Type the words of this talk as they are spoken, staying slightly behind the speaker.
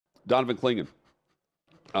Donovan Clingan,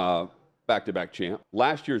 back-to-back champ.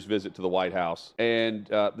 Last year's visit to the White House and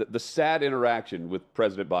the sad interaction with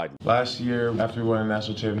President Biden. Last year, after we won a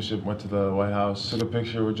national championship, went to the White House, took a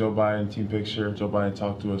picture with Joe Biden, team picture. Joe Biden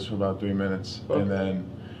talked to us for about 3 minutes, and then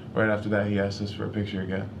right after that, he asked us for a picture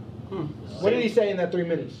again. What did he say in that 3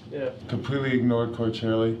 minutes? Completely ignored Coach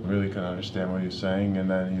Hurley. Really couldn't understand what he was saying, and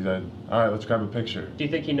then he said, "All right, let's grab a picture." Do you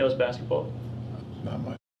think he knows basketball? Not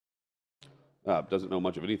much. Doesn't know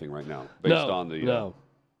much of anything right now, based on the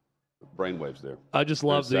brainwaves there. I just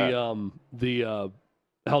love the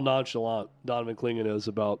how nonchalant Donovan Clingan is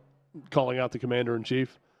about calling out the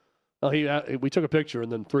commander-in-chief. We took a picture, and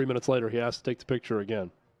then 3 minutes later, he asked to take the picture again.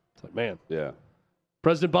 It's like, man. Yeah.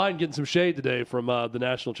 President Biden getting some shade today from the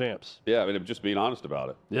national champs. Yeah, I mean, just being honest about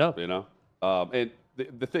it. Yeah. You know? And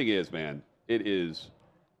the thing is, man, it is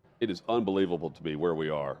unbelievable to me where we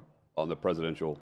are on the presidential